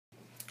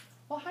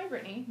Well, hi,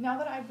 Brittany. Now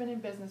that I've been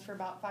in business for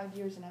about 5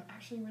 years and I'm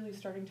actually really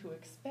starting to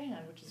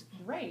expand, which is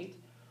great,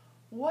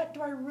 what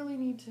do I really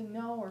need to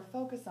know or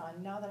focus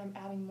on now that I'm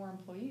adding more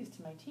employees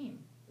to my team?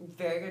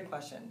 Very good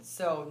question.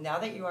 So now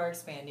that you are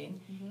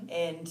expanding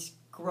and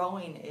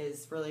growing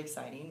is really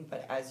exciting,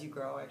 but as you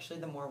grow, actually,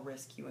 the more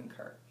risk you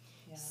incur.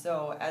 Yeah.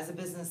 So as a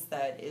business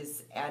that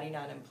is adding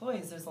on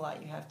employees, there's a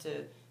lot you have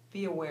to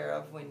be aware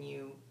of when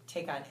you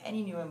take on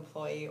any new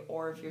employee,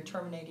 or if you're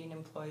terminating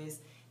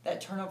employees,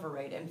 that turnover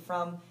rate. And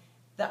from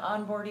the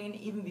onboarding,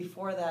 even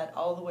before that,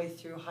 all the way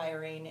through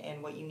hiring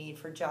and what you need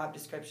for job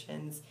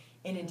descriptions,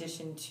 in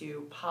addition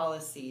to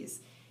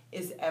policies,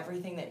 is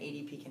everything that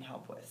ADP can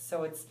help with.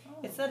 So it's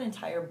that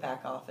entire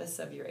back office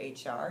of your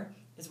HR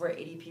is where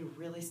ADP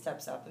really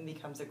steps up and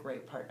becomes a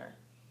great partner.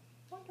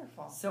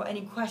 Wonderful. So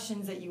any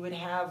questions that you would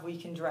have, we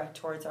can direct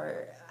towards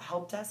our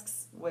help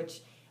desks,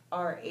 which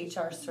are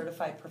HR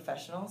certified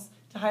professionals.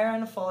 To hire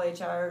on a full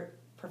HR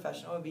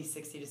professional would be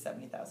 $60,000 to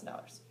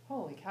 $70,000.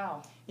 Holy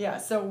cow. Yeah,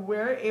 so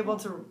we're able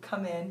to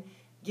come in,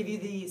 give you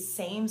the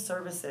same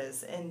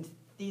services, and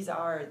these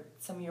are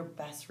some of your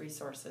best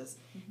resources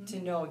to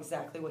know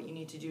exactly what you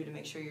need to do to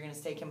make sure you're going to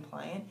stay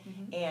compliant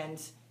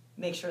and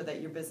make sure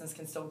that your business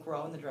can still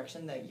grow in the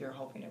direction that you're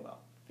hoping it will.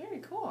 Very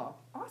cool.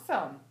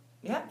 Awesome.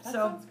 Yeah, That so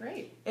sounds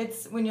great.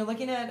 it's when you're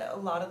looking at a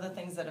lot of the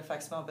things that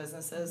affect small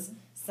businesses,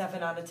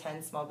 7 out of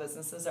 10 small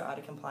businesses are out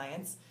of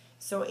compliance.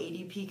 So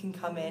ADP can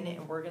come in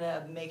and we're going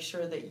to make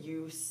sure that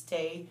you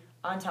stay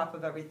on top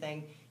of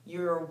everything.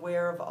 You're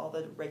aware of all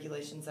the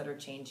regulations that are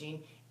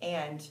changing,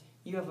 and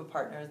you have a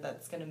partner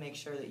that's going to make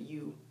sure that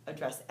you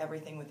address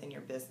everything within your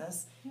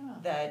business. Yeah.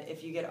 That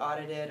if you get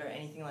audited or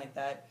anything like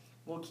that,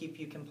 we'll keep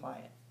you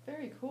compliant.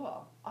 Very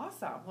cool.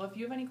 Awesome. Well, if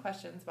you have any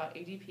questions about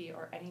ADP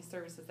or any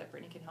services that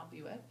Brittany can help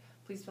you with,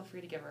 please feel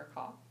free to give her a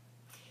call.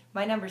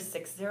 My number is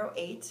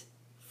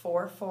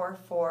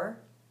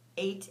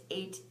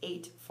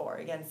 608-444-8884.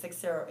 Again,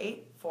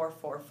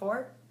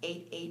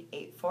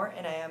 608-444-8884,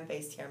 and I am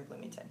based here in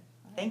Bloomington.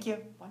 Thank you.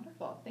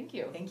 Wonderful. Thank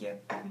you. Thank you.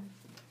 That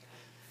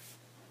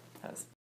was